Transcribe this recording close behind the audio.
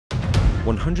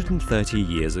130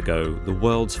 years ago, the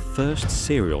world's first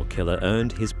serial killer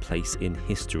earned his place in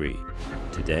history.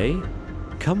 Today,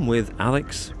 come with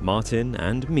Alex, Martin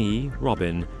and me,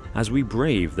 Robin, as we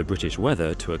brave the British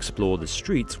weather to explore the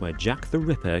streets where Jack the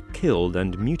Ripper killed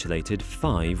and mutilated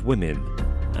 5 women,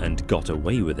 and got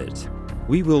away with it.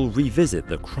 We will revisit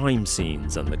the crime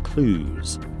scenes and the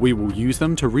clues. We will use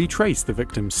them to retrace the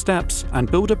victim's steps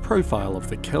and build a profile of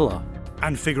the killer.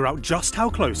 And figure out just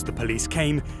how close the police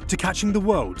came to catching the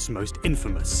world's most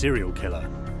infamous serial killer.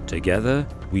 Together,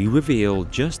 we reveal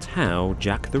just how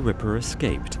Jack the Ripper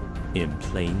escaped in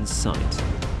plain sight.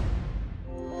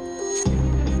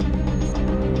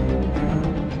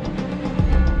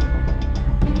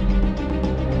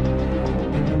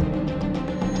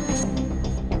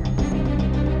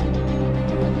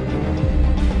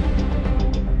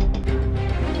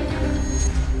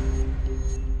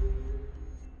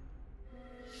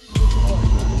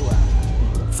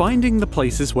 Finding the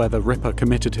places where the Ripper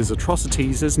committed his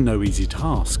atrocities is no easy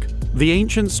task. The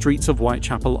ancient streets of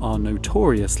Whitechapel are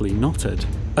notoriously knotted.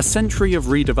 A century of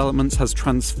redevelopments has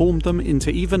transformed them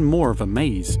into even more of a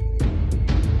maze,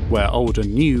 where old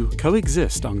and new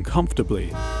coexist uncomfortably.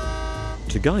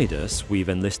 To guide us, we've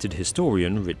enlisted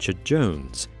historian Richard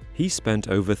Jones. He spent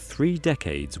over 3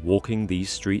 decades walking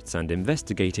these streets and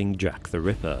investigating Jack the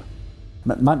Ripper.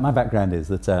 My background is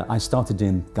that I started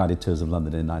doing guided tours of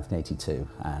London in 1982,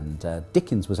 and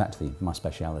Dickens was actually my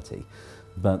speciality.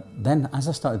 But then as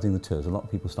I started doing the tours, a lot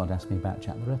of people started asking me about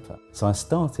Jack the Ripper. So I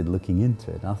started looking into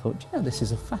it, and I thought, you know, this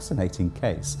is a fascinating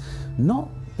case. Not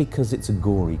because it's a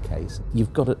gory case.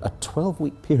 You've got a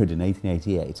 12-week period in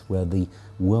 1888 where the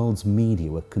world's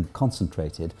media were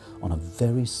concentrated on a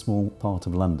very small part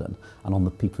of London and on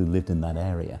the people who lived in that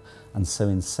area. And so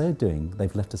in so doing,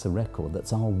 they've left us a record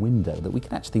that's our window, that we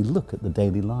can actually look at the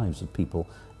daily lives of people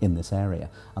in this area.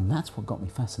 And that's what got me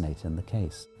fascinated in the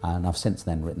case. And I've since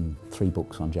then written 3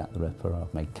 books on Jack the Ripper.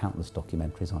 I've made countless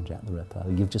documentaries on Jack the Ripper.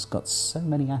 You've just got so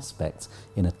many aspects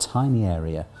in a tiny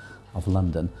area of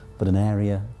London, but an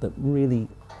area that really,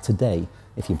 today,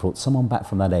 if you brought someone back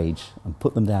from that age and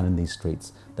put them down in these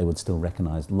streets, they would still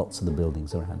recognise lots of the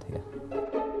buildings around here.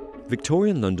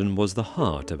 Victorian London was the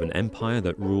heart of an empire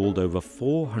that ruled over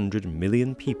 400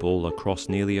 million people across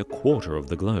nearly a quarter of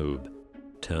the globe.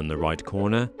 Turn the right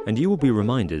corner and you will be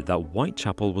reminded that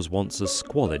Whitechapel was once a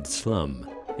squalid slum.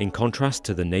 In contrast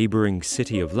to the neighbouring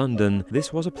city of London,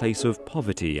 this was a place of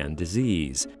poverty and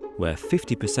disease, where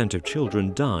 50% of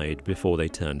children died before they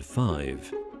turned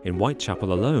 5. In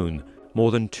Whitechapel alone,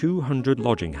 more than 200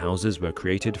 lodging houses were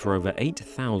created for over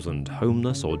 8,000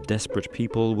 homeless or desperate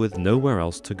people with nowhere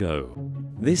else to go.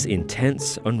 This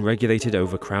intense, unregulated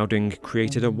overcrowding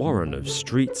created a warren of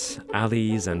streets,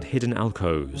 alleys and hidden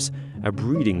alcoves, a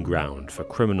breeding ground for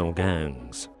criminal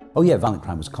gangs. Oh yeah, violent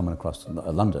crime was common across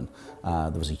London.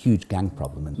 There was a huge gang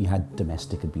problem, and you had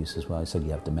domestic abuse as well, so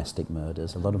you have domestic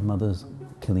murders. A lot of mothers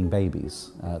killing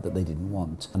babies that they didn't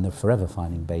want, and they're forever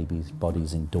finding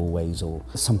bodies in doorways or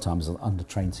sometimes under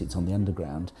train seats on the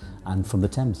underground, and from the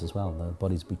Thames as well. The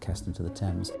bodies would be cast into the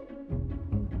Thames.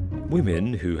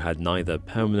 Women who had neither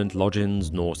permanent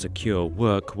lodgings nor secure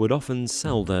work would often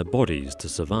sell their bodies to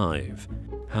survive.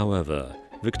 However,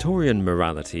 Victorian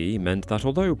morality meant that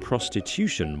although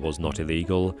prostitution was not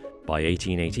illegal, by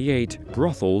 1888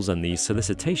 brothels and the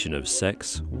solicitation of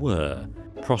sex were.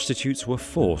 Prostitutes were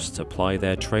forced to ply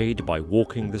their trade by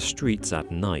walking the streets at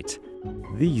night.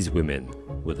 These women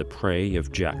were the prey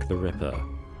of Jack the Ripper.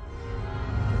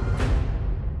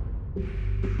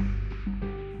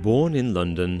 Born in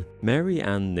London, Mary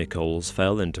Ann Nichols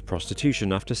fell into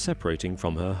prostitution after separating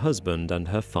from her husband and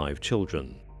her 5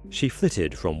 children. She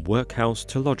flitted from workhouse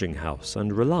to lodging house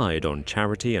and relied on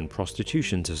charity and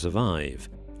prostitution to survive.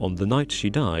 On the night she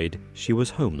died, she was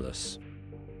homeless.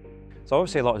 So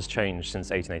obviously a lot has changed since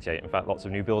 1888. In fact, lots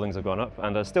of new buildings have gone up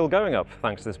and are still going up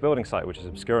thanks to this building site, which is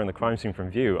obscuring the crime scene from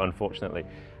view, unfortunately.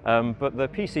 But the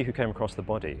PC who came across the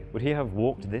body, would he have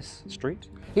walked this street?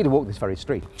 He'd have walked this very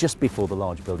street. Just before the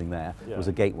large building there was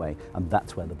a gateway, and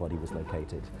that's where the body was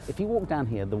located. If you walk down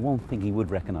here, the one thing he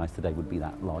would recognise today would be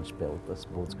that large build, the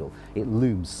sports school. It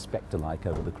looms spectre-like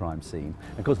over the crime scene.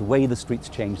 And of course, the way the streets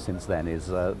changed since then is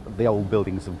the old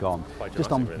buildings have gone.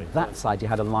 Just on that side, you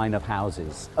had a line of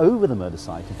houses. Over the murder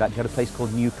site, in fact, you had a place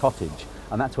called New Cottage,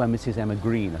 and that's where Mrs. Emma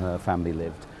Green and her family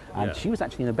lived. And she was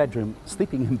actually in a bedroom,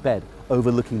 sleeping in bed,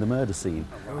 overlooking the murder scene.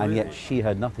 And yet she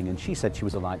heard nothing, and she said she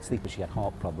was a light sleeper. She had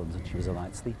heart problems, and she was a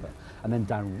light sleeper. And then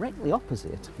directly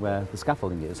opposite, where the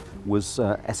scaffolding is, was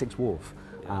Essex Wharf.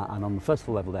 and on the first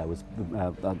floor level there was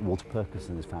Walter Perkins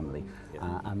and his family.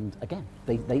 And again,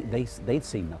 they'd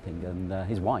seen nothing, and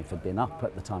his wife had been up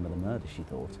at the time of the murder, she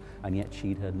thought, and yet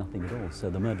she'd heard nothing at all. So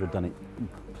the murderer had done it in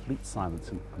complete silence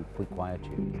and complete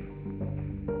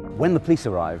quietude. When the police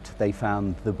arrived, they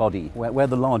found the body where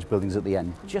the large building's at the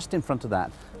end. Just in front of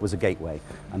that was a gateway,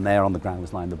 and there on the ground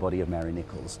was lying the body of Mary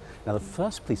Nichols. Now, the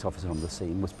first police officer on the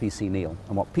scene was P.C. Neal,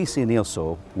 and what P.C. Neal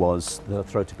saw was the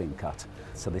throat had been cut.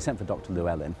 So they sent for Dr.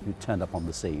 Llewellyn, who turned up on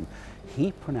the scene.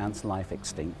 He pronounced life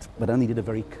extinct, but only did a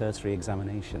very cursory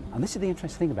examination. And this is the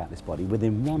interesting thing about this body.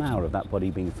 Within 1 hour of that body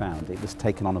being found, it was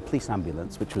taken on a police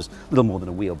ambulance, which was little more than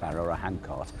a wheelbarrow or a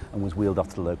handcart, and was wheeled off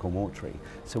to the local mortuary.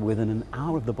 So within an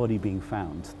hour of the body being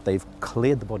found, they've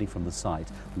cleared the body from the site,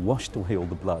 washed away all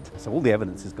the blood. So all the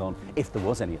evidence is gone, if there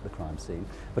was any at the crime scene.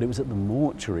 But it was at the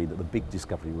mortuary that the big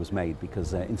discovery was made,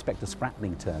 because Inspector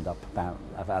Spratling turned up about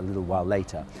a little while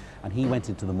later, and he went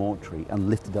into the mortuary and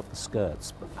lifted up the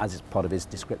skirts as part of his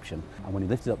description. And when he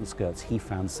lifted up the skirts, he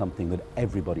found something that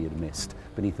everybody had missed.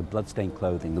 Beneath the blood-stained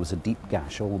clothing, there was a deep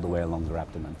gash all the way along her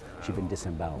abdomen. She'd been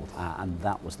disemboweled, and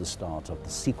that was the start of the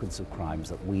sequence of crimes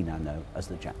that we now know as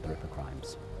the Jack the Ripper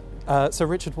crimes. So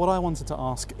Richard, what I wanted to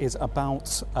ask is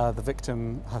about the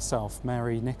victim herself,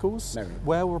 Mary Nichols.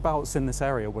 Whereabouts in this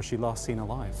area was she last seen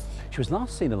alive? She was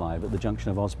last seen alive at the junction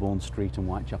of Osborne Street and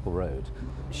Whitechapel Road.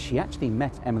 She actually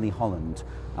met Emily Holland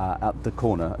at the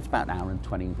corner. It's about an hour and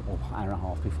 20 or hour and a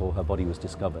half before her body was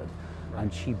discovered.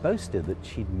 And she boasted that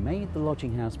she'd made the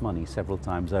lodging house money several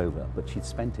times over, but she'd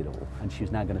spent it all, and she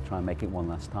was now going to try and make it one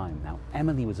last time. Now,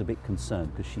 Emily was a bit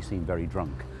concerned because she seemed very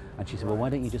drunk. And she said, well, why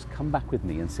don't you just come back with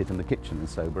me and sit in the kitchen and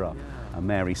sober up? And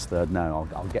Mary said, no,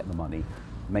 I'll get the money,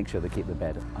 make sure they keep the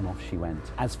bed, and off she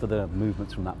went. As for the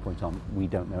movements from that point on, we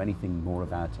don't know anything more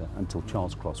about her until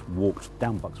Charles Cross walked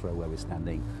down Bucks Row where we're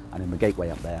standing, and in the gateway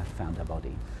up there found her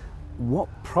body. What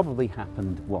probably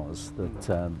happened was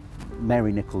that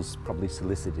Mary Nichols probably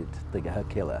solicited her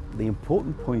killer. The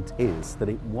important point is that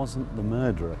it wasn't the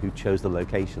murderer who chose the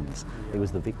locations, it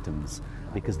was the victims,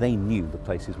 because they knew the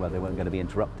places where they weren't going to be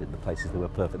interrupted, the places that were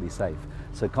perfectly safe.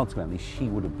 So consequently, she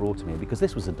would have brought him here, because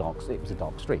this was it was a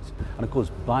dark street. And of course,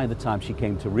 by the time she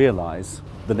came to realise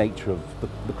the nature of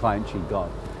the client she'd got,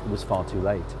 it was far too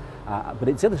late. But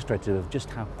it's illustrative of just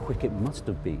how quick it must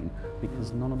have been,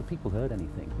 because none of the people heard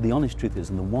anything. The honest truth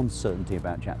is, and the one certainty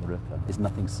about Jack the Ripper is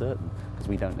nothing certain, because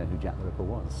we don't know who Jack the Ripper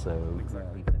was.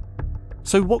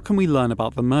 So what can we learn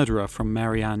about the murderer from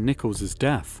Mary Ann Nichols'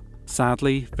 death?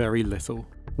 Sadly, very little.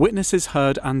 Witnesses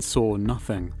heard and saw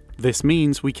nothing. This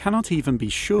means we cannot even be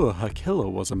sure her killer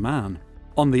was a man.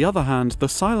 On the other hand, the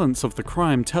silence of the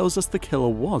crime tells us the killer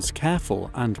was careful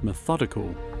and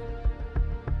methodical.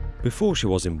 Before she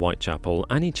was in Whitechapel,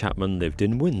 Annie Chapman lived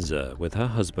in Windsor with her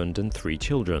husband and 3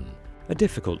 children. A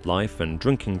difficult life and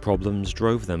drinking problems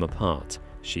drove them apart.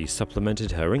 She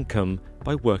supplemented her income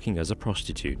by working as a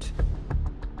prostitute.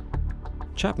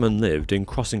 Chapman lived in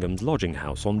Crossingham's lodging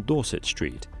house on Dorset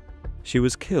Street. She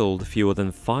was killed fewer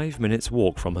than 5 minutes'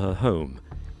 walk from her home,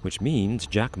 which means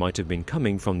Jack might have been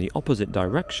coming from the opposite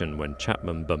direction when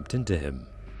Chapman bumped into him.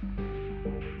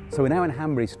 So we're now in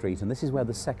Hanbury Street, and this is where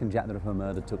the second Jack the Ripper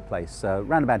murder took place.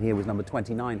 Round about here was number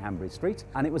 29 Hanbury Street,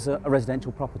 and it was a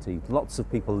residential property. Lots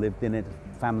of people lived in it,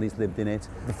 families lived in it.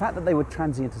 The fact that they were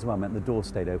transient as well meant the door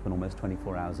stayed open almost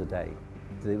 24 hours a day.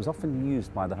 It was often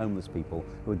used by the homeless people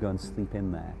who would go and sleep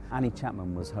in there. Annie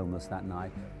Chapman was homeless that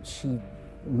night. She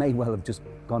may well have just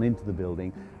gone into the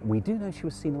building. We do know she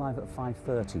was seen alive at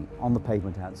 5:30 on the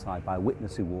pavement outside by a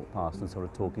witness who walked past and sort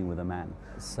of talking with a man.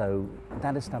 So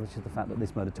that establishes the fact that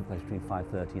this murder took place between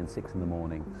 5:30 and 6 in the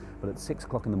morning. But at 6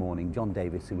 o'clock in the morning, John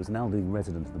Davis, who was an elderly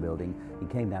resident of the building, he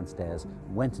came downstairs,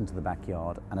 went into the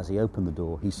backyard, and as he opened the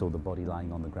door, he saw the body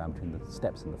lying on the ground between the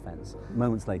steps and the fence.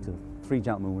 Moments later, 3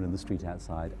 gentlemen were in the street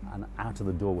outside, and out of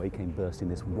the doorway came bursting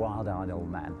this wild-eyed old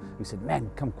man who said,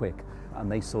 "Men, come quick!" And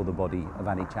they saw the body of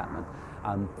Annie Chapman.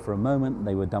 And for a moment,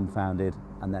 they were dumbfounded,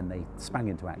 and then they sprang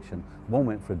into action. One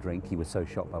went for a drink, he was so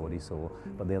shocked by what he saw,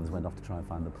 but the others went off to try and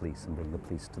find the police and bring the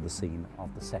police to the scene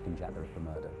of the second Jack the Ripper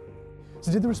murder.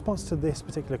 So did the response to this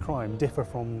particular crime differ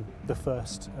from the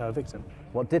first victim?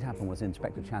 What did happen was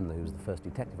Inspector Chandler, who was the first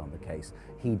detective on the case,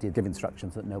 he did give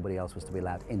instructions that nobody else was to be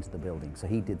allowed into the building, so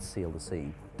he did seal the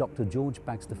scene. Dr. George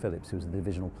Baxter Phillips, who was the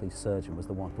divisional police surgeon, was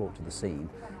the one brought to the scene.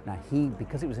 Now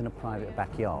because it was in a private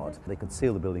backyard, they could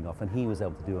seal the building off, and he was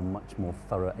able to do a much more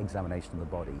thorough examination of the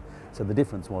body. So the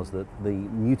difference was that the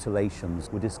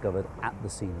mutilations were discovered at the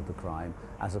scene of the crime,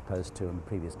 as opposed to in the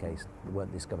previous case, they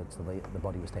weren't discovered until the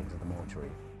body was taken to the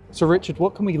mortuary. So Richard,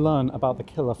 what can we learn about the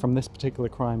killer from this particular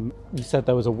crime? You said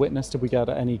there was a witness. Did we get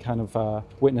any kind of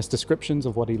witness descriptions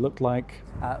of what he looked like?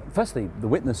 Firstly, the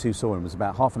witness who saw him was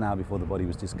about half an hour before the body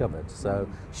was discovered, so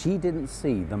she didn't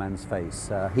see the man's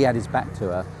face. He had his back to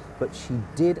her, but she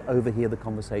did overhear the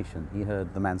conversation. He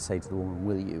heard the man say to the woman,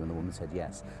 "Will you?" and the woman said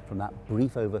yes. From that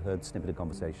brief overheard snippet of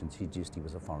conversation, he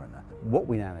was a foreigner. What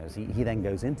we now know is he then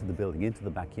goes into the building, into the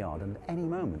backyard, and at any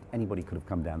moment, anybody could have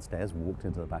come downstairs, walked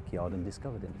into the backyard and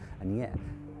discovered him. And yet,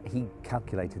 he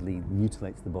calculatedly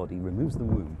mutilates the body, removes the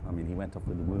womb. I mean, he went off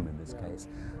with the womb in this case,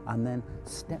 and then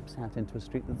steps out into a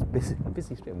street that's a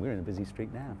busy street. We're in a busy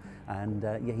street now, and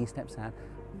he steps out,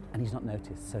 and he's not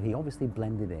noticed. So he obviously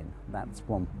blended in. That's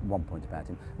one point about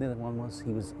him. The other one was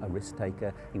he was a risk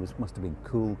taker. He must have been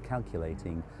cool,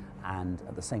 calculating, and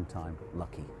at the same time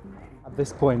lucky. At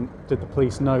this point, did the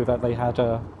police know that they had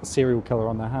a serial killer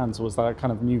on their hands? Was that a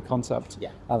kind of new concept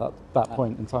at that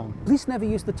point in time? Police never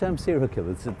used the term serial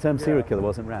killer. The term serial killer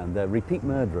wasn't around. Repeat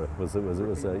murderer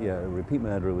repeat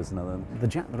murderer was another. The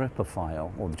Jack the Ripper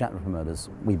file, or the Jack the Ripper murders,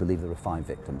 we believe there were 5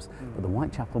 victims. But the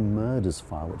Whitechapel murders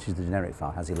file, which is the generic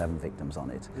file, has 11 victims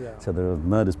on it. So there are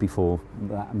murders before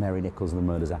Mary Nichols and the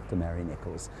murders after Mary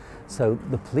Nichols. So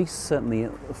the police certainly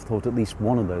thought at least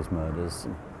one of those murders,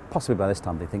 possibly by this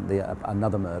time they think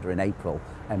another murder in April,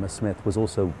 Emma Smith, was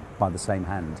also by the same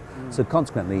hand. So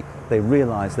consequently, they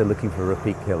realise they're looking for a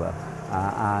repeat killer,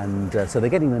 so they're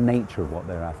getting the nature of what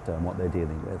they're after and what they're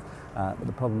dealing with. But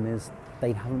the problem is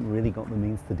they haven't really got the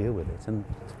means to deal with it. And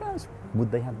I suppose,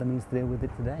 would they have the means to deal with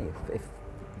it today? If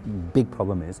big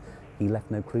problem is he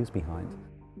left no clues behind.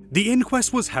 The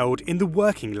inquest was held in the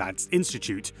Working Lads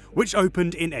Institute, which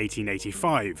opened in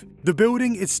 1885. The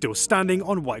building is still standing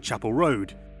on Whitechapel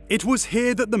Road. It was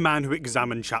here that the man who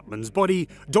examined Chapman's body,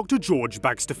 Dr. George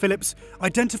Bagster Phillips,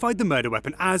 identified the murder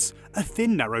weapon as a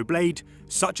thin, narrow blade,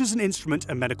 such as an instrument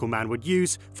a medical man would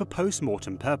use for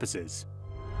post-mortem purposes.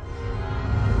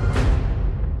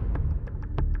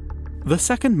 The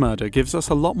second murder gives us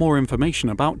a lot more information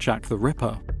about Jack the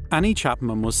Ripper. Annie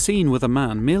Chapman was seen with a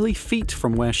man merely feet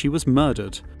from where she was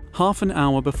murdered, half an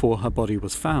hour before her body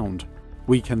was found.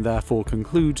 We can therefore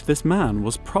conclude this man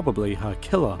was probably her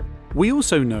killer. We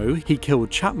also know he killed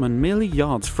Chapman merely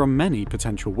yards from many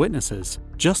potential witnesses,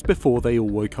 just before they all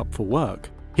woke up for work.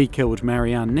 He killed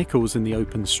Mary Ann Nichols in the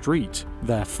open street,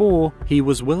 therefore he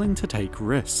was willing to take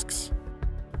risks.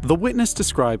 The witness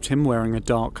described him wearing a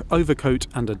dark overcoat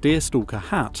and a deerstalker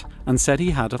hat, and said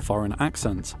he had a foreign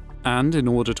accent. And in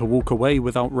order to walk away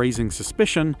without raising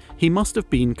suspicion, he must have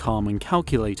been calm and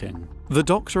calculating. The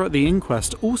doctor at the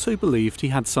inquest also believed he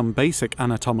had some basic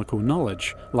anatomical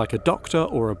knowledge, like a doctor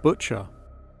or a butcher.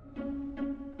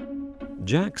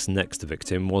 Jack's next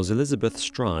victim was Elizabeth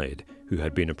Stride, who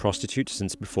had been a prostitute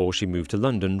since before she moved to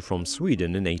London from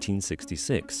Sweden in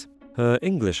 1866. Her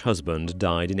English husband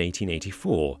died in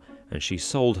 1884, and she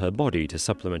sold her body to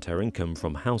supplement her income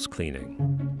from house cleaning.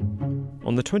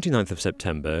 On the 29th of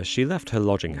September, she left her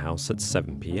lodging house at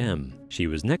 7 p.m. She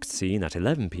was next seen at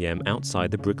 11 p.m. outside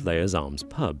the Bricklayers Arms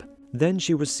pub. Then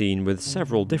she was seen with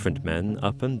several different men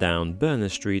up and down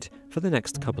Berners Street for the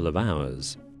next couple of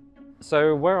hours.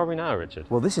 So where are we now, Richard?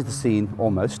 Well, this is the scene,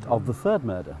 almost, of the third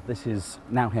murder. This is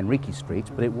now Henrique Street,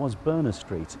 but it was Berners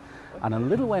Street. And a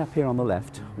little way up here on the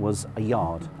left was a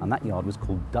yard, and that yard was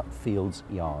called Dutfield's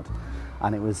Yard.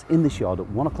 And it was in this yard at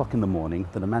 1 o'clock in the morning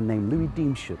that a man named Louis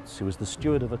Diemschutz, who was the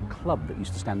steward of a club that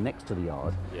used to stand next to the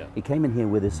yard, he came in here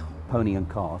with his pony and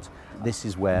cart. This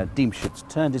is where Diemschutz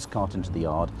turned his cart into the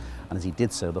yard, and as he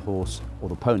did so, the horse, or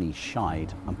the pony,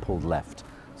 shied and pulled left.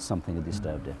 Something had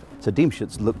disturbed it. So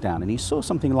Diemschutz looked down and he saw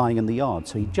something lying in the yard,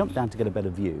 so he jumped down to get a better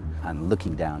view, and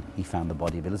looking down, he found the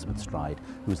body of Elizabeth Stride,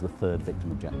 who was the third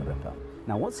victim of Jack the Ripper.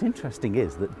 Now what's interesting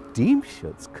is that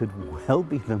Diemschutz could well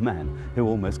be the man who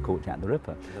almost caught Jack the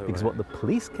Ripper, because what the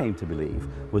police came to believe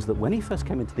was that when he first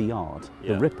came into the yard,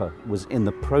 the Ripper was in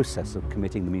the process of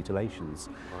committing the mutilations.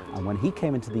 And when he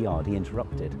came into the yard, he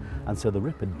interrupted, and so the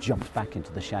Ripper jumped back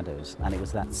into the shadows, and it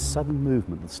was that sudden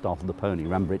movement that startled the pony.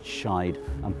 Remember, it shied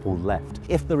and pulled left.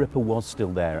 If the Ripper was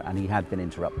still there and he had been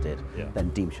interrupted,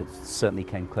 then Diemschutz certainly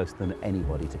came closer than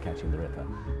anybody to catching the Ripper.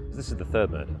 This is the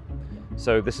third murder.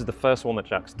 So this is the first one that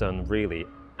Jack's done really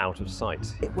out of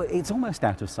sight. It's almost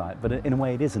out of sight, but in a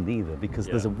way it isn't either, because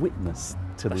there's a witness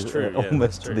to this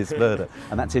murder,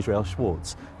 and that's Israel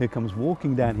Schwartz, who comes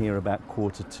walking down here about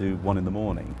 1:45 in the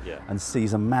morning and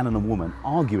sees a man and a woman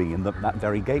arguing in that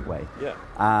very gateway.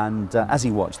 And as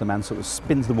he watched, the man sort of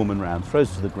spins the woman round, throws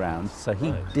her to the ground, so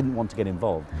he didn't want to get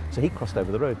involved, so he crossed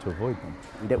over the road to avoid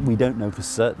them. We don't know for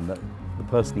certain that the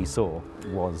person he saw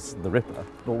was the Ripper,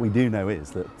 but what we do know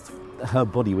is that her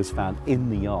body was found in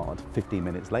the yard 15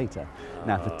 minutes later.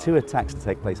 Now, for 2 attacks to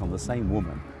take place on the same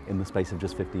woman in the space of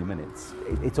just 15 minutes,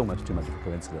 it's almost too much of a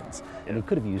coincidence. And he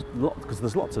could have used because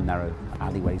there's lots of narrow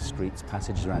alleyways, streets,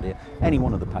 passages around here. Any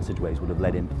one of the passageways would have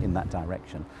led him in that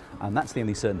direction. And that's the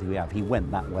only certainty we have. He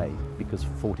went that way because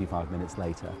 45 minutes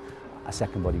later, a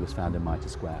second body was found in Mitre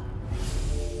Square.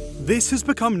 This has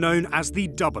become known as the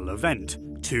double event,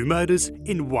 2 murders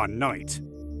in one night.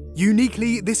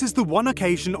 Uniquely, this is the one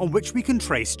occasion on which we can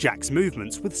trace Jack's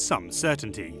movements with some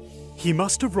certainty. He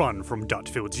must have run from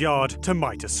Dutfield's Yard to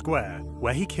Mitre Square,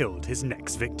 where he killed his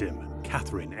next victim,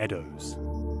 Catherine Eddowes.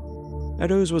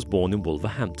 Eddowes was born in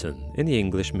Wolverhampton, in the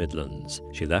English Midlands.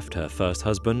 She left her first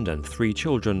husband and 3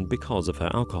 children because of her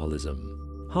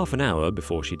alcoholism. Half an hour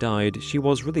before she died, she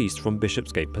was released from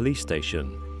Bishopsgate Police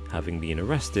Station, having been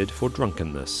arrested for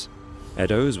drunkenness.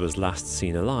 Eddowes was last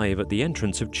seen alive at the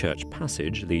entrance of Church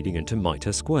Passage leading into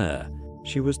Mitre Square.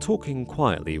 She was talking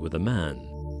quietly with a man.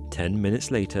 10 minutes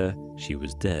later, she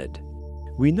was dead.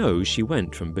 We know she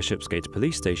went from Bishopsgate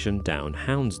Police Station down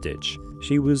Houndsditch.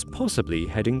 She was possibly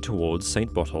heading towards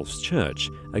St Botolph's Church,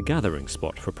 a gathering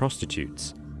spot for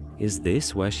prostitutes. Is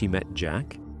this where she met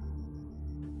Jack?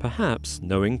 Perhaps,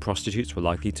 knowing prostitutes were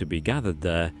likely to be gathered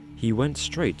there, he went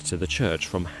straight to the church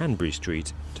from Hanbury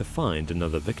Street to find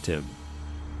another victim.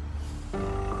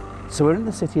 So we're in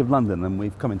the City of London and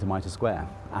we've come into Mitre Square.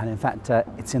 And in fact,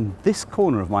 it's in this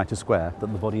corner of Mitre Square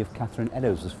that the body of Catherine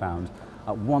Eddowes was found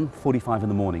at 1:45 in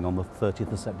the morning on the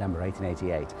 30th of September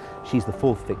 1888. She's the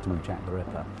 4th victim of Jack the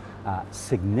Ripper.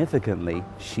 Significantly,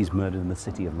 she's murdered in the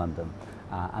City of London.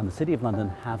 And the City of London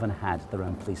haven't had their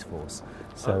own police force.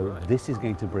 So this is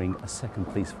going to bring a second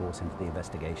police force into the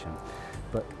investigation.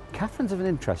 But Catherine's of an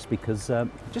interest because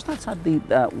just outside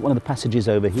one of the passages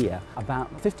over here,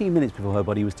 about 15 minutes before her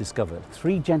body was discovered,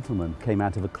 3 gentlemen came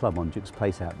out of a club on Duke's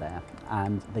Place out there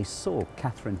and they saw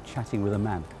Catherine chatting with a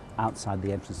man outside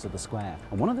the entrance to the square.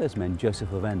 And one of those men,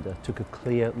 Joseph Lavender, took a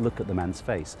clear look at the man's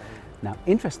face. Now,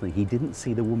 interestingly, he didn't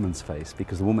see the woman's face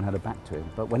because the woman had her back to him.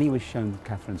 But when he was shown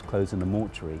Catherine's clothes in the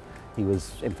mortuary, he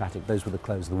was emphatic. Those were the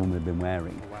clothes the woman had been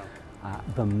wearing.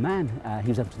 The man, he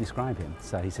was able to describe him.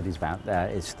 So he said he's about,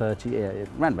 is 30,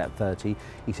 around about 30.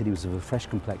 He said he was of a fresh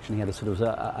complexion. He had a sort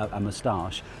of a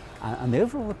moustache, and the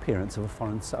overall appearance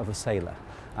of a sailor.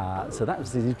 So that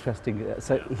was interesting.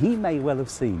 So he may well have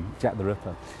seen Jack the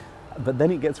Ripper. But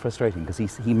then it gets frustrating because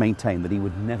he maintained that he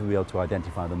would never be able to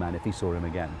identify the man if he saw him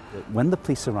again. When the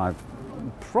police arrived,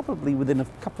 probably within a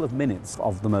couple of minutes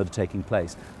of the murder taking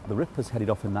place, the Ripper's headed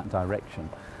off in that direction.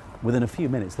 Within a few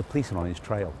minutes, the police are on his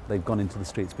trail. They've gone into the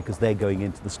streets because they're going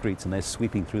into the streets and they're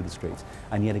sweeping through the streets.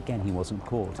 And yet again, he wasn't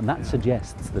caught. And that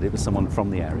suggests that it was someone from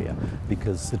the area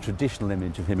because the traditional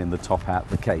image of him in the top hat,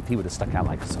 the cape, he would have stuck out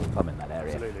like a sore thumb in that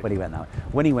area. Absolutely. When he went that way.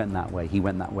 When he went that way, he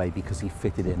went that way because he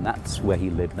fitted in. That's where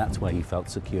he lived. That's where he felt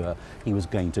secure. He was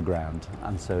going to ground.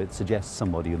 And so it suggests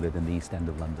somebody who lived in the East End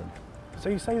of London. So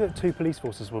you say that 2 police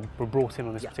forces were brought in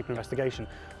on this particular investigation.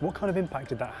 What kind of impact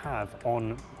did that have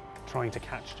on trying to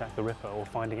catch Jack the Ripper or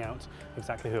finding out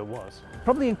exactly who it was?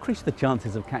 Probably increased the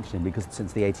chances of catching him because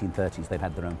since the 1830s they've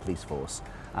had their own police force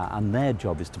and their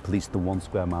job is to police the 1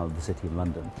 square mile of the City of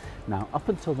London. Now, up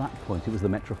until that point it was the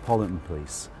Metropolitan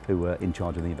Police who were in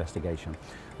charge of the investigation.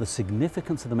 The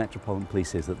significance of the Metropolitan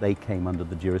Police is that they came under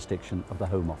the jurisdiction of the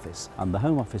Home Office, and the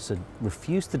Home Office had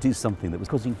refused to do something that was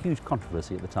causing huge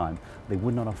controversy at the time. They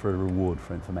would not offer a reward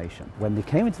for information. When they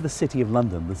came into the City of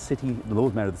London, the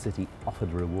Lord Mayor of the city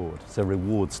offered a reward, so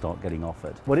rewards start getting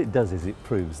offered. What it does is it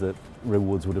proves that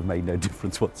rewards would have made no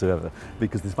difference whatsoever,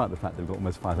 because despite the fact they've got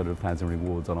almost £500 in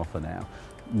rewards on offer now,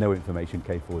 no information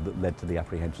came forward that led to the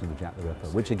apprehension of Jack the Ripper,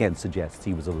 which again suggests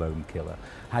he was a lone killer.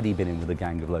 Had he been in with a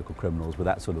gang of local criminals with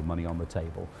that sort of money on the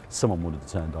table, someone would have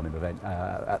turned on him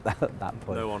at that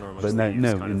point. No honor amongst but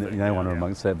no honor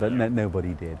amongst it, but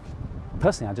nobody did.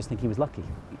 Personally, I just think he was lucky.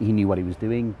 He knew what he was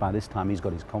doing. By this time, he's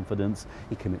got his confidence.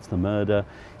 He commits the murder.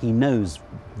 He knows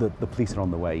that the police are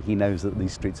on the way. He knows that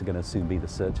these streets are going to soon be the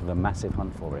search of a massive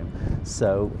hunt for him.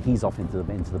 So he's off into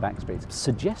the back streets,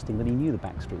 suggesting that he knew the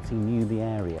back streets. He knew the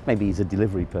area. Maybe he's a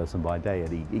delivery person by day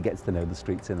and he gets to know the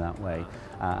streets in that way.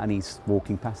 And he's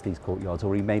walking past these courtyards,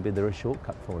 or maybe they're a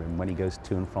shortcut for him when he goes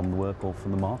to and from the work or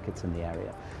from the markets in the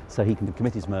area. So he can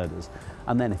commit his murders.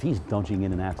 And then if he's dodging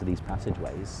in and out of these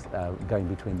passageways, going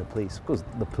between the police, because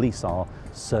the police are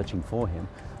searching for him,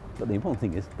 but the important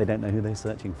thing is they don't know who they're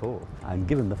searching for. And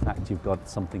given the fact you've got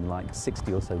something like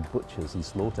 60 or so butchers and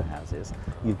slaughterhouses,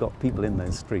 you've got people in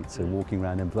those streets who are walking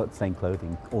around in blood-stained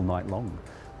clothing all night long.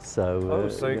 So,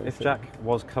 so if Jack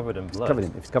was covered in blood,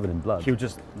 if he's covered in blood, he would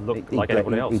just look like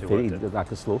anybody else who worked he'd look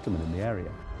like a slaughterman in the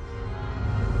area.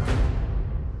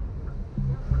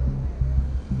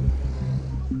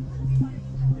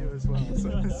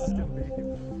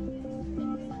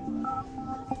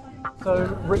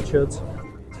 So, Richard,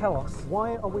 tell us,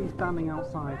 why are we standing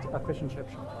outside a fish and chip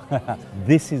shop?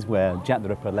 This is where Jack the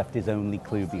Ripper left his only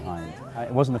clue behind.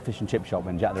 It wasn't a fish and chip shop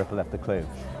when Jack the Ripper left the clue.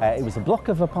 It was a block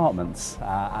of apartments,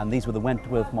 and these were the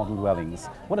Wentworth model dwellings.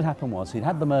 What had happened was he'd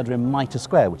had the murder in Mitre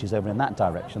Square, which is over in that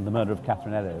direction, the murder of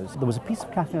Catherine Eddowes. There was a piece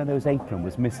of Catherine Eddowes' apron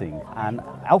was missing, and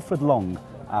Alfred Long,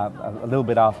 a little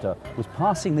bit after, was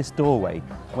passing this doorway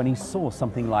when he saw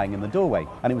something lying in the doorway,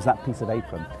 and it was that piece of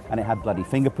apron, and it had bloody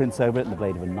fingerprints over it, and the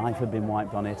blade of a knife had been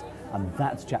wiped on it, and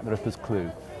that's Jack the Ripper's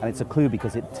clue. And it's a clue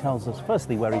because it tells us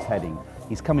firstly where he's heading.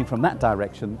 He's coming from that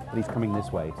direction, but he's coming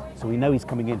this way, so we know he's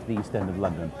coming into the East End of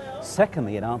London.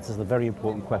 Secondly, it answers the very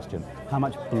important question: how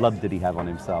much blood did he have on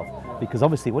himself? Because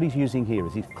obviously what he's using here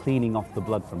is he's cleaning off the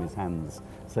blood from his hands.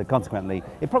 So consequently,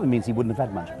 it probably means he wouldn't have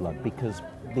had much blood, because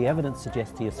the evidence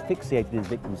suggests he asphyxiated his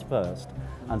victims first,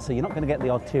 and so you're not going to get the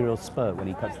arterial spurt when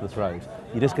he cuts the throat.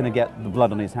 You're just going to get the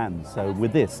blood on his hands. So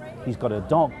with this, he's got a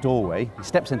dark doorway. He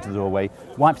steps into the doorway,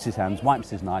 wipes his hands, wipes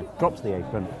his knife, drops the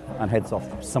apron, and heads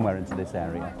off somewhere into this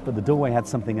area. But the doorway had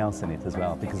something else in it as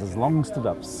well, because as Long stood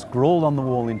up, scrawled on the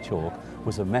wall in chalk,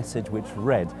 was a message which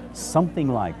read something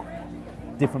like,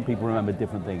 different people remember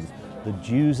different things: the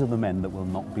Jews are the men that will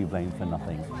not be blamed for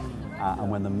nothing.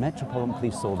 And when the Metropolitan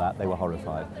Police saw that, they were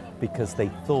horrified, because they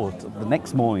thought the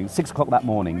next morning, 6 o'clock that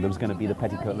morning, there was going to be the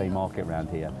Petticoat Lane Market around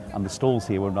here, and the stalls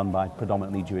here were run by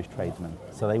predominantly Jewish tradesmen.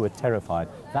 So they were terrified.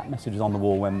 That message was on the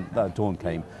wall when dawn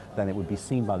came, then it would be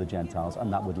seen by the Gentiles,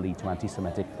 and that would lead to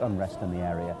anti-Semitic unrest in the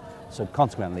area. So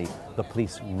consequently, the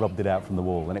police rubbed it out from the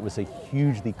wall, and it was a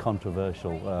hugely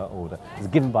controversial order. It was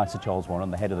given by Sir Charles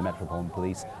Warren, the head of the Metropolitan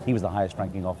Police. He was the highest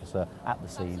ranking officer at the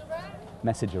scene.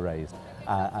 Message erased.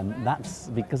 And that's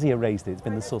because he erased it. It's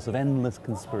been the source of endless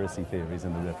conspiracy theories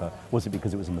in the Ripper. Was it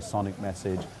because it was a Masonic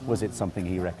message? Was it something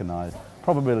he recognised?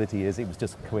 Probability is it was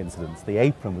just coincidence. The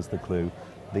apron was the clue.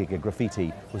 The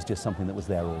graffiti was just something that was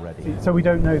there already. So we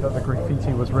don't know that the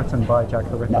graffiti was written by Jack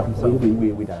the Ripper himself?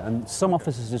 We don't. And some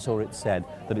officers who saw it said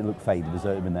that it looked faded, as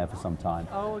though it had been there for some time.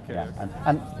 Oh, okay. Yeah.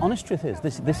 And honest truth is,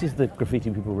 this is the graffiti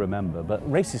people remember, but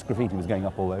racist graffiti was going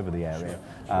up all over the area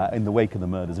in the wake of the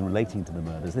murders and relating to the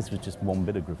murders. This was just one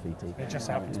bit of graffiti. It just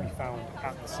happened to be found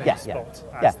at the same spot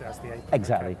as the apron.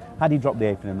 Exactly. Had he dropped the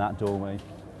apron in that doorway,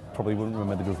 probably wouldn't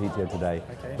remember the graffiti today,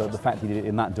 but the fact he did it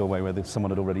in that doorway where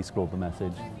someone had already scrawled the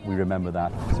message, we remember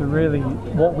that. So really,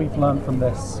 what we've learned from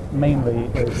this mainly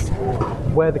is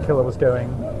where the killer was going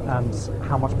and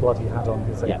how much blood he had on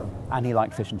his apron. Yeah, and he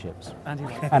liked fish and chips. And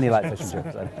he liked fish and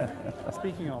chips.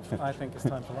 Speaking of, I think it's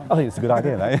time for lunch. I think it's a good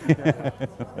idea, though.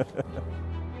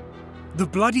 The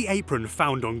bloody apron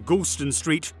found on Galston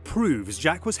Street proves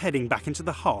Jack was heading back into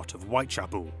the heart of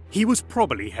Whitechapel. He was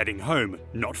probably heading home,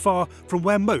 not far from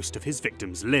where most of his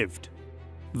victims lived.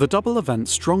 The double event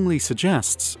strongly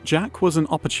suggests Jack was an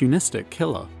opportunistic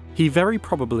killer. He very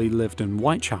probably lived in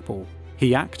Whitechapel.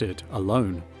 He acted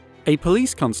alone. A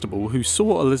police constable who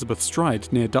saw Elizabeth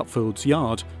Stride near Dupfield's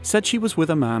yard said she was with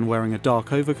a man wearing a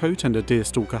dark overcoat and a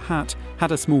deerstalker hat,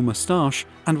 had a small moustache,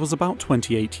 and was about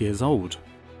 28 years old.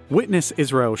 Witness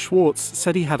Israel Schwartz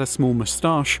said he had a small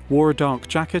moustache, wore a dark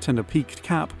jacket and a peaked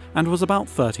cap, and was about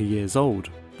 30 years old.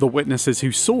 The witnesses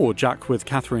who saw Jack with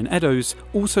Catherine Eddowes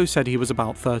also said he was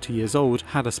about 30 years old,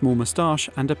 had a small moustache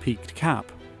and a peaked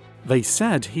cap. They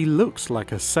said he looked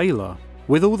like a sailor.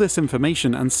 With all this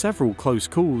information and several close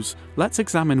calls, let's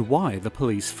examine why the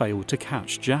police failed to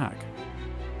catch Jack.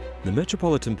 The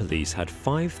Metropolitan Police had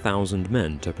 5,000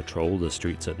 men to patrol the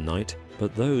streets at night,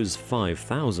 but those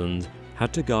 5,000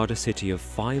 had to guard a city of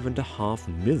 5.5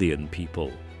 million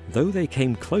people. Though they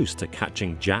came close to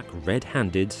catching Jack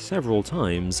red-handed several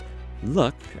times,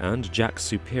 luck and Jack's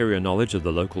superior knowledge of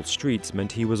the local streets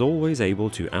meant he was always able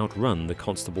to outrun the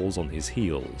constables on his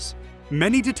heels.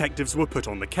 Many detectives were put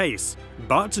on the case,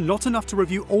 but not enough to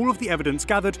review all of the evidence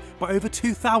gathered by over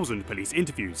 2,000 police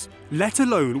interviews, let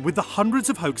alone with the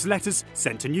hundreds of hoax letters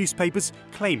sent to newspapers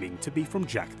claiming to be from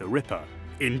Jack the Ripper.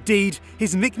 Indeed,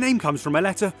 his nickname comes from a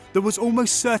letter that was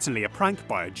almost certainly a prank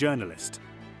by a journalist.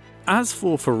 As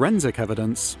for forensic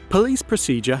evidence, police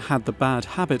procedure had the bad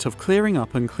habit of clearing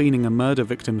up and cleaning a murder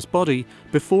victim's body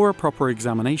before a proper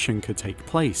examination could take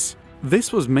place.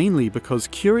 This was mainly because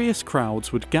curious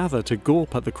crowds would gather to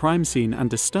gawp at the crime scene and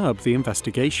disturb the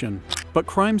investigation. But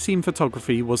crime scene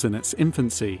photography was in its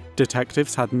infancy.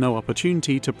 Detectives had no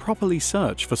opportunity to properly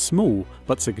search for small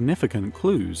but significant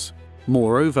clues.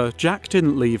 Moreover, Jack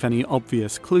didn't leave any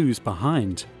obvious clues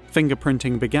behind.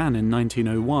 Fingerprinting began in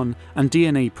 1901, and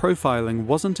DNA profiling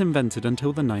wasn't invented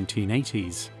until the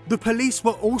 1980s. The police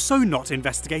were also not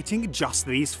investigating just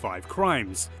these 5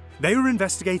 crimes. They were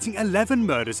investigating 11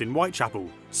 murders in Whitechapel,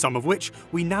 some of which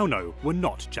we now know were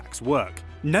not Jack's work.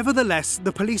 Nevertheless,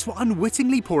 the police were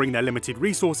unwittingly pouring their limited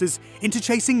resources into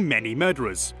chasing many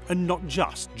murderers, and not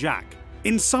just Jack.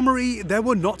 In summary, there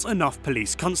were not enough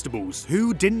police constables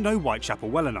who didn't know Whitechapel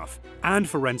well enough, and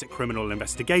forensic criminal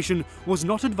investigation was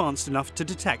not advanced enough to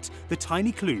detect the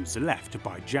tiny clues left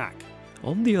by Jack.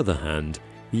 On the other hand,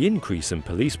 the increase in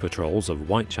police patrols of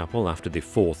Whitechapel after the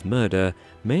fourth murder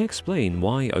may explain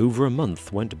why over a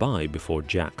month went by before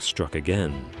Jack struck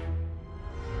again.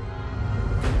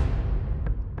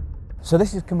 So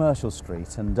this is Commercial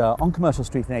Street, and on Commercial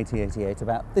Street in 1888,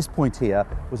 about this point here,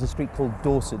 was a street called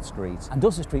Dorset Street. And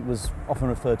Dorset Street was often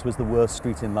referred to as the worst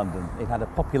street in London. It had a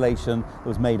population that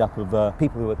was made up of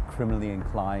people who were criminally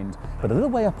inclined. But a little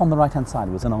way up on the right-hand side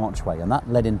was an archway, and that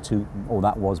led into, or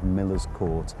that was Miller's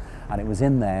Court. And it was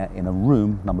in there, in a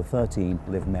room, number 13,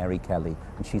 lived Mary Kelly,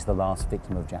 and she's the last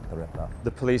victim of Jack the Ripper.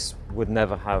 The police would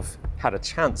never have had a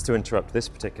chance to interrupt this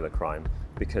particular crime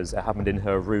because it happened in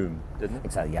her room, didn't it?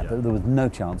 Exactly, yeah. There was no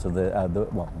chance of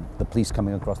the police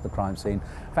coming across the crime scene.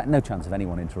 In fact, no chance of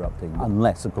anyone interrupting,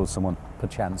 unless, of course, someone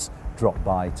perchance dropped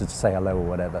by to say hello or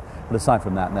whatever. But aside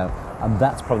from that, no. And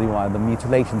that's probably why the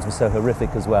mutilations were so horrific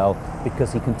as well,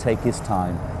 because he can take his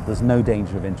time. There's no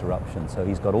danger of interruption, so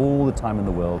he's got all the time in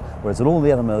the world, whereas at all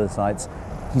the other murder sites,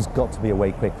 he's got to be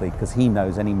away quickly because he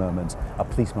knows any moment a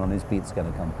policeman on his beat is going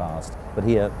to come past. But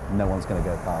here, no one's going to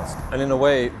go past. And in a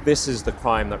way, this is the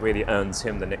crime that really earns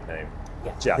him the nickname.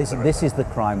 Yeah. Jack the Ripper. This is the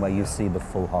crime where you see the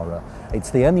full horror. It's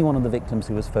the only one of the victims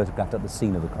who was photographed at the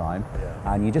scene of the crime.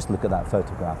 Yeah. And you just look at that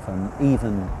photograph, and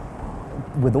even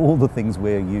with all the things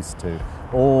we're used to,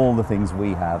 all the things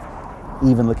we have,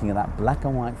 even looking at that black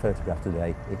and white photograph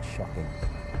today, it's shocking.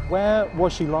 Where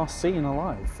was she last seen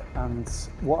alive, and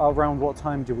around what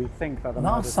time do we think that the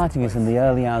last sighting is in the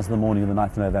early hours of the morning of the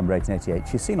 9th of November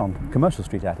 1888. She's seen on Commercial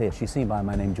Street out here. She's seen by a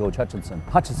man named George Hutchinson.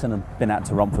 Hutchinson had been out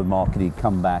to Romford Market, he'd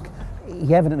come back.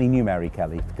 He evidently knew Mary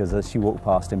Kelly, because as she walked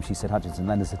past him, she said, "Hutchinson,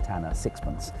 lend us a tanner,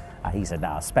 sixpence." He said,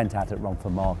 "Nah, spent out at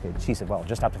Romford Market." She said, "Well, I'll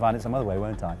just have to find it some other way,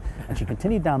 won't I?" And she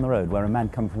continued down the road, where a man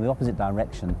coming from the opposite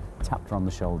direction tapped her on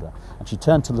the shoulder. And she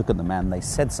turned to look at the man, they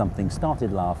said something,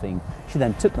 started laughing. She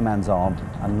then took the man's arm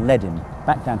and led him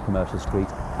back down Commercial Street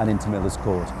and into Miller's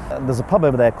Court. There's a pub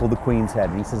over there called the Queen's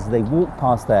Head, and he says as they walked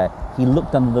past there, he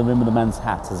looked under the rim of the man's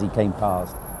hat as he came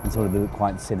past, and sort of looked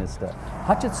quite sinister.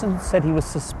 Hutchinson said he was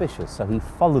suspicious, so he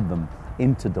followed them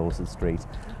into Dorset Street,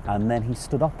 and then he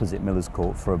stood opposite Miller's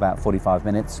Court for about 45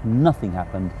 minutes. Nothing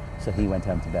happened, so he went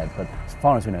home to bed. But as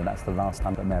far as we know, that's the last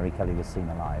time that Mary Kelly was seen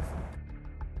alive.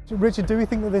 Richard, do we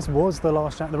think that this was the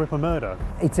last Jack the Ripper murder?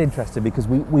 It's interesting because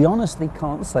we honestly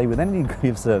can't say with any degree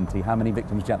of certainty how many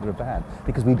victims Jack the Ripper had,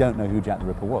 because we don't know who Jack the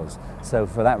Ripper was. So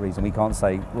for that reason, we can't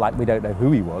say, like we don't know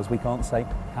who he was, we can't say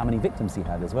how many victims he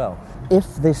had as well.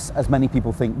 If this, as many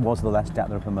people think, was the last Jack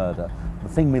the Ripper murder, the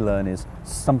thing we learn is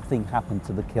something happened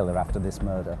to the killer after this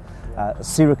murder.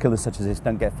 Serial killers such as this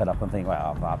don't get fed up and think,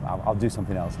 well, I'll do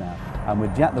something else now. And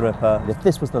with Jack the Ripper, if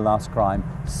this was the last crime,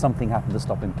 something happened to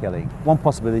stop him killing. One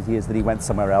possibility is that he went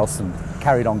somewhere else and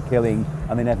carried on killing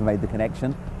and they never made the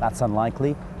connection. That's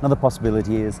unlikely. Another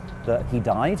possibility is that he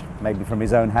died, maybe from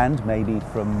his own hand, maybe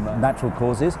from natural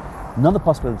causes. Another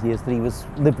possibility is that he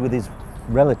lived with his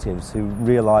relatives who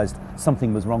realised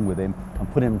something was wrong with him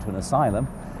and put him into an asylum.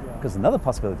 Because another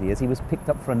possibility is he was picked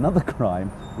up for another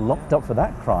crime, locked up for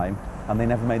that crime, and they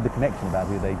never made the connection about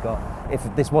who they got. If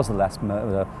this was the last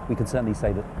murder, we can certainly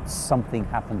say that something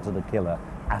happened to the killer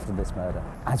after this murder.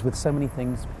 As with so many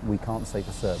things, we can't say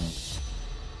for certain.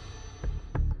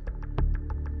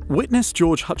 Witness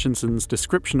George Hutchinson's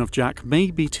description of Jack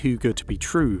may be too good to be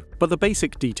true, but the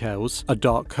basic details, a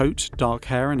dark coat, dark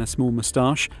hair and a small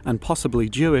moustache, and possibly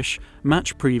Jewish,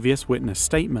 match previous witness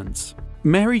statements.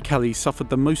 Mary Kelly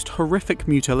suffered the most horrific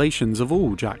mutilations of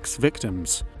all Jack's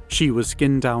victims. She was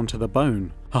skinned down to the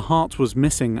bone, her heart was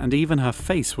missing and even her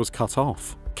face was cut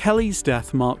off. Kelly's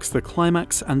death marks the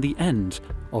climax and the end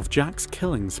of Jack's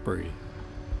killing spree.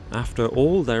 After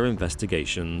all their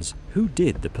investigations, who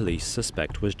did the police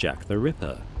suspect was Jack the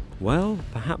Ripper? Well,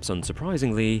 perhaps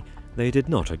unsurprisingly, they did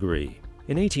not agree.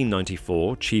 In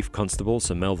 1894, Chief Constable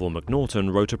Sir Melville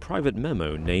Macnaghten wrote a private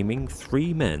memo naming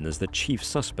 3 men as the chief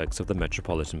suspects of the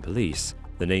Metropolitan Police.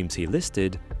 The names he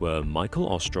listed were Michael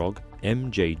Ostrog,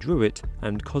 M.J. Druitt,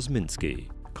 and Kosminski.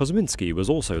 Kosminski was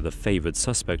also the favoured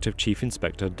suspect of Chief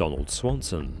Inspector Donald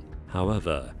Swanson.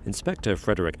 However, Inspector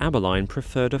Frederick Aberline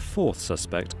preferred a 4th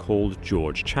suspect called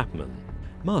George Chapman.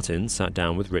 Martin sat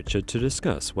down with Richard to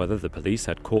discuss whether the police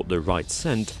had caught the right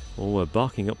scent or were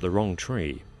barking up the wrong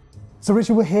tree. So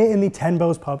Richard, we're here in the Ten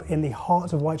Bells pub in the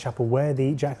heart of Whitechapel where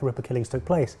the Jack the Ripper killings took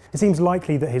place. It seems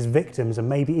likely that his victims, and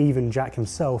maybe even Jack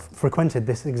himself, frequented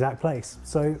this exact place.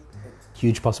 So,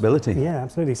 huge possibility. Yeah,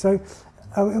 absolutely. So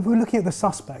if we're looking at the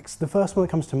suspects, the first one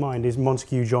that comes to mind is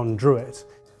Montague John Druitt.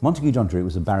 Montague John Druitt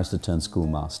was a barrister turned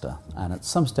schoolmaster, and at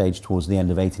some stage towards the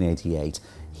end of 1888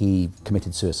 he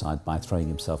committed suicide by throwing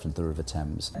himself into the River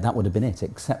Thames. That would have been it,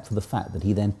 except for the fact that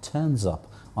he then turns up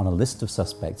on a list of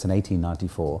suspects in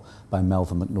 1894 by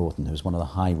Melville Macnaghten, who was one of the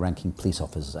high-ranking police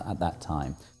officers at that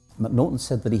time. Macnaghten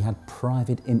said that he had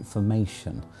private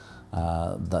information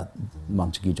that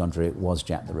Montague John Druitt was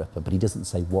Jack the Ripper, but he doesn't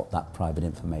say what that private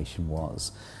information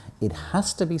was. It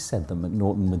has to be said that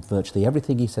Macnaghten, with virtually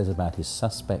everything he says about his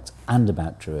suspect and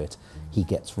about Druitt, he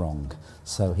gets wrong.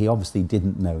 So he obviously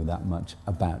didn't know that much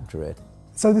about Druitt.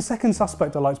 So the second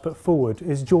suspect I'd like to put forward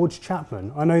is George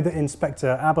Chapman. I know that Inspector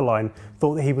Aberline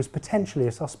thought that he was potentially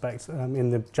a suspect in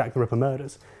the Jack the Ripper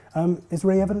murders. Is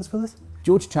there any evidence for this?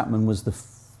 George Chapman was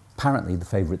apparently the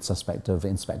favourite suspect of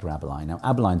Inspector Aberline. Now,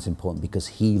 Aberline's important because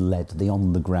he led the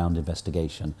on-the-ground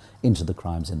investigation into the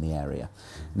crimes in the area.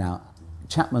 Now,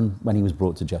 Chapman, when he was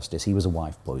brought to justice, he was a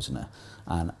wife poisoner,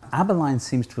 and Aberline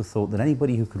seems to have thought that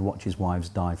anybody who could watch his wives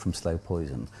die from slow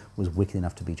poison was wicked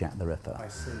enough to be Jack the Ripper. I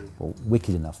see. Well,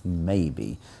 wicked enough,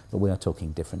 maybe, but we are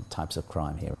talking different types of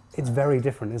crime here. It's very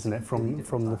different, isn't it, from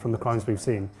the crimes we've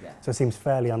seen? Yeah. So it seems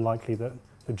fairly unlikely that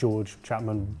George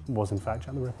Chapman was in fact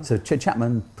Jack the Ripper. So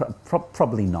Chapman,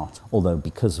 probably not, although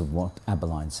because of what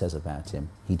Aberline says about him,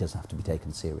 he does have to be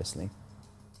taken seriously.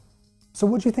 So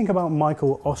what do you think about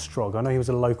Michael Ostrog? I know he was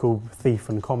a local thief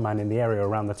and conman in the area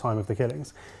around the time of the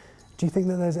killings. Do you think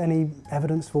that there's any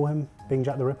evidence for him being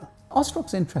Jack the Ripper?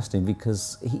 Ostrog's interesting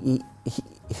because he,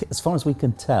 as far as we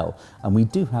can tell, and we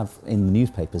do have in the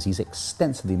newspapers, he's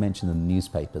extensively mentioned in the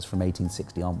newspapers from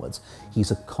 1860 onwards,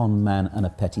 he's a con man and a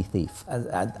petty thief.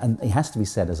 And it has to be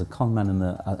said, as a con man and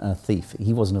a thief,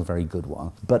 he wasn't a very good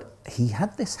one. But he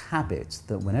had this habit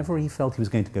that whenever he felt he was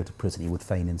going to go to prison, he would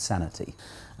feign insanity.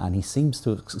 And he seems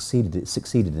to have succeeded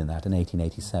in that in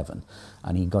 1887.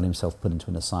 And he got himself put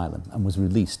into an asylum and was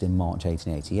released in March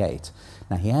 1888.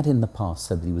 Now, he had in the past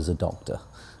said that he was a doctor.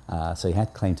 So he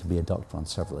had claimed to be a doctor on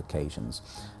several occasions.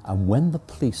 And when the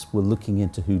police were looking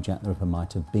into who Jack the Ripper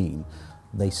might have been,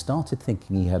 they started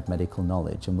thinking he had medical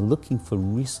knowledge and were looking for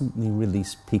recently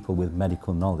released people with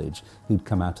medical knowledge who'd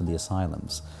come out of the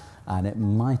asylums. And it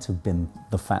might have been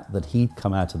the fact that he'd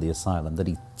come out of the asylum, that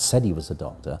he said he was a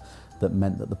doctor, that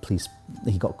meant that the police,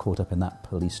 he got caught up in that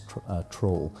police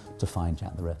trawl to find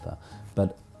Jack the Ripper.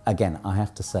 But again, I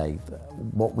have to say, that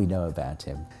what we know about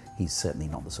him, he's certainly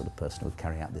not the sort of person who would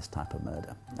carry out this type of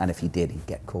murder. And if he did, he'd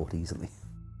get caught easily.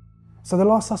 So the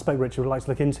last suspect Richard would like to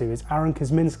look into is Aaron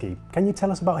Kosminski. Can you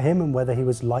tell us about him and whether he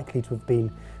was likely to have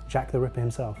been Jack the Ripper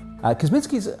himself?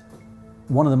 Kosminski's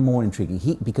one of the more intriguing,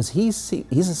 because he's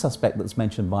a suspect that's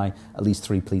mentioned by at least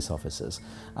 3 police officers.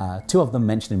 2 of them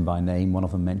mention him by name, 1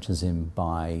 of them mentions him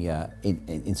by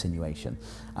insinuation.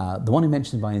 The one who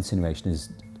mentions him by insinuation is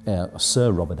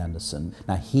Sir Robert Anderson.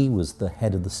 Now, he was the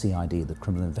head of the CID, the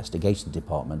Criminal Investigation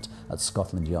Department at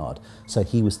Scotland Yard. So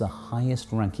he was the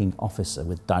highest ranking officer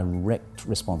with direct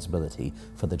responsibility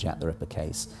for the Jack the Ripper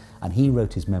case. And he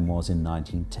wrote his memoirs in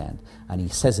 1910. And he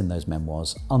says in those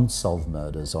memoirs, unsolved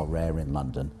murders are rare in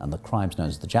London, and the crimes known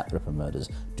as the Jack the Ripper murders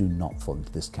do not fall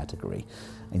into this category.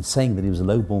 In saying that he was a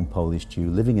low-born Polish Jew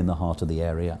living in the heart of the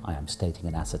area, I am stating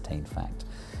an ascertained fact.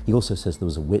 He also says there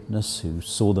was a witness who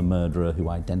saw the murderer who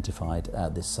identified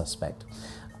this suspect,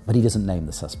 but he doesn't name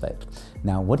the suspect.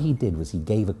 Now, what he did was he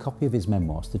gave a copy of his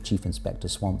memoirs to Chief Inspector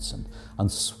Swanson,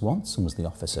 and Swanson was the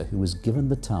officer who was given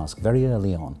the task very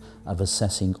early on of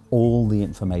assessing all the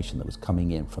information that was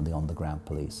coming in from the on-the-ground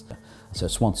police. So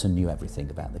Swanson knew everything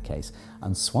about the case,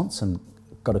 and Swanson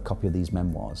got a copy of these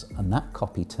memoirs, and that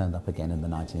copy turned up again in the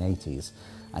 1980s.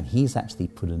 And he's actually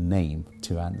put a name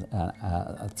to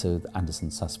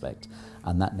Anderson's suspect,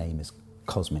 and that name is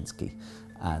Kosminski.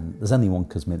 And there's only one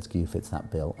Kosminski who fits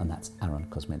that bill, and that's Aaron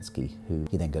Kosminski, who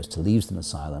he then goes to Leavesden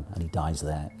Asylum, and he dies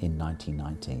there in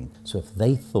 1919. So if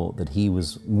they thought that he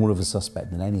was more of a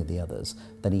suspect than any of the others,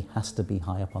 then he has to be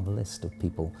high up on the list of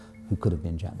people who could have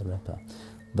been Jack the Ripper.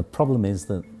 The problem is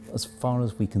that as far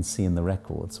as we can see in the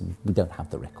records, we don't have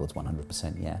the records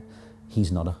 100% yet, he's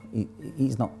not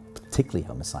particularly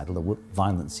homicidal. The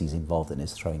violence he's involved in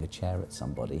is throwing a chair at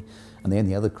somebody. And the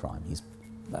only other crime he's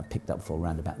picked up for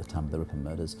around about the time of the Ripper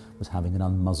murders was having an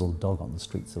unmuzzled dog on the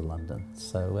streets of London.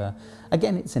 So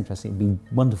again, it's interesting. It'd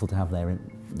be wonderful to have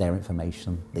their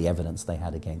information, the evidence they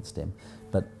had against him.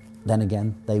 But then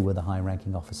again, they were the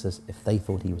high-ranking officers. If they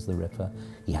thought he was the Ripper,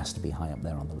 he has to be high up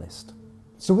there on the list.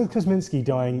 So with Kosminski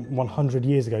dying 100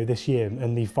 years ago this year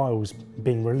and the files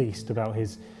being released about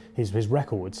his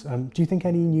records, do you think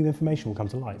any new information will come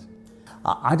to light?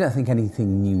 I don't think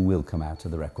anything new will come out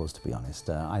of the records, to be honest.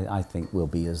 I think we'll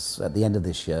be at the end of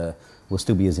this year, we'll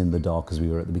still be as in the dark as we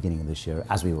were at the beginning of this year,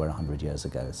 as we were 100 years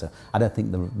ago. So I don't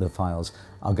think the files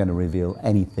are going to reveal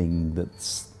anything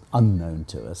that's unknown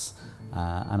to us.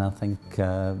 And I think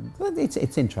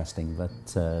it's interesting, but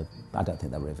I don't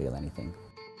think they'll reveal anything.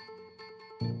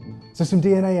 So some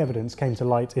DNA evidence came to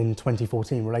light in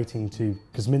 2014 relating to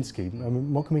Kosminski. I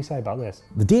mean, what can we say about this?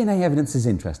 The DNA evidence is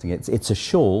interesting. It's a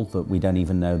shawl that we don't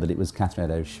even know that it was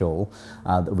Catherine Eddowes' shawl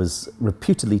that was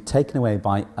reputedly taken away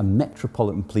by a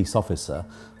Metropolitan Police officer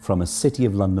from a City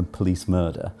of London police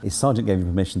murder. His sergeant gave him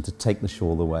permission to take the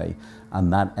shawl away,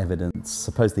 and that evidence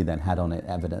supposedly then had on it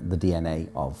the DNA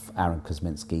of Aaron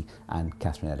Kosminski and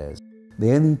Catherine Eddowes.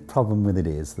 The only problem with it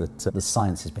is that the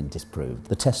science has been disproved.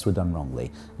 The tests were done wrongly,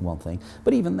 one thing.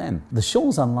 But even then, the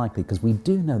shawl's unlikely because we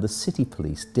do know the city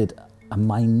police did a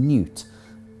minute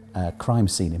crime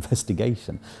scene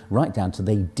investigation, right down to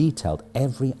they detailed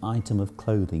every item of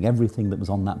clothing, everything that was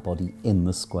on that body in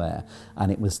the square,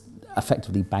 and it was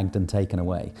effectively bagged and taken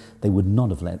away. They would not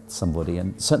have let somebody,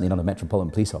 and certainly not a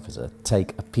Metropolitan Police officer,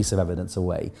 take a piece of evidence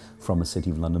away from a City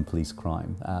of London police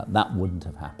crime. That wouldn't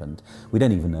have happened. We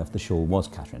don't even know if the shawl was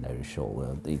Catherine Eddowes'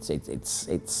 shawl.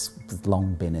 It's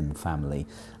long been in the family.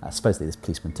 Supposedly this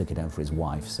policeman took it home for his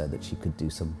wife so that she could do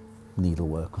some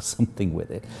needlework or something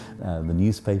with it. The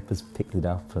newspapers picked it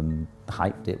up and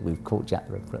hyped it. We've caught Jack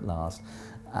the Ripper at last.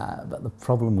 But the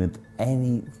problem with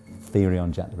any theory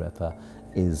on Jack the Ripper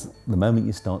is the moment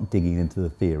you start digging into the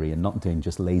theory and not doing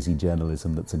just lazy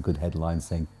journalism that's a good headline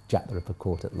saying Jack the Ripper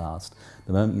caught at last,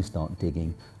 the moment you start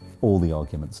digging, all the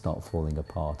arguments start falling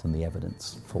apart and the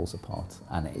evidence falls apart.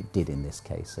 And it did in this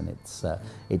case, and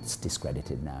it's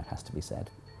discredited now, it has to be said.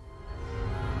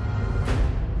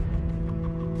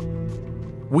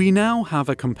 We now have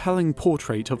a compelling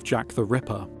portrait of Jack the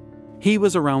Ripper. He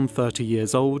was around 30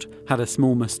 years old, had a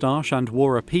small moustache and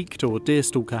wore a peaked or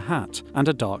deerstalker hat and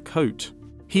a dark coat.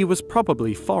 He was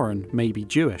probably foreign, maybe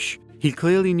Jewish. He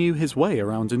clearly knew his way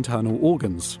around internal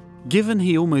organs. Given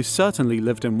he almost certainly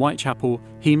lived in Whitechapel,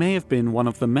 he may have been one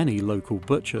of the many local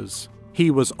butchers.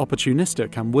 He was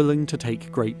opportunistic and willing to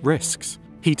take great risks.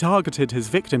 He targeted his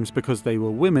victims because they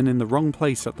were women in the wrong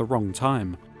place at the wrong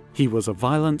time. He was a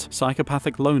violent,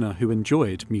 psychopathic loner who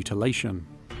enjoyed mutilation.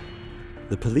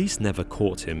 The police never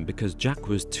caught him because Jack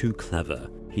was too clever.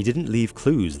 He didn't leave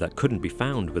clues that couldn't be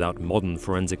found without modern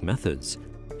forensic methods.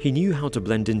 He knew how to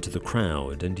blend into the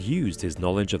crowd and used his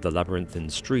knowledge of the labyrinthine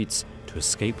streets to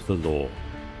escape the law.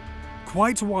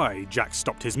 Quite why Jack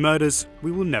stopped his murders,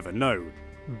 we will never know.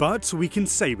 But we can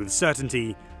say with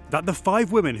certainty that the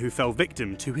 5 women who fell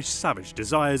victim to his savage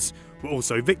desires were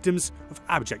also victims of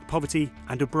abject poverty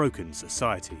and a broken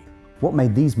society. What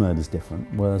made these murders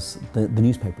different was the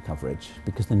newspaper coverage,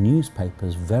 because the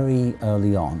newspapers very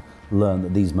early on learned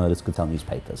that these murders could tell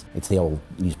newspapers. It's the old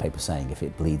newspaper saying, if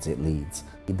it bleeds, it leads.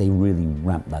 They really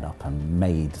ramped that up and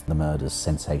made the murders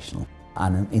sensational.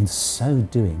 And in so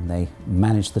doing, they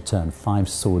managed to turn 5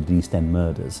 sordid East End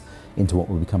murders into what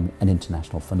will become an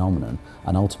international phenomenon,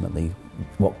 and ultimately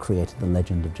what created the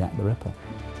legend of Jack the Ripper.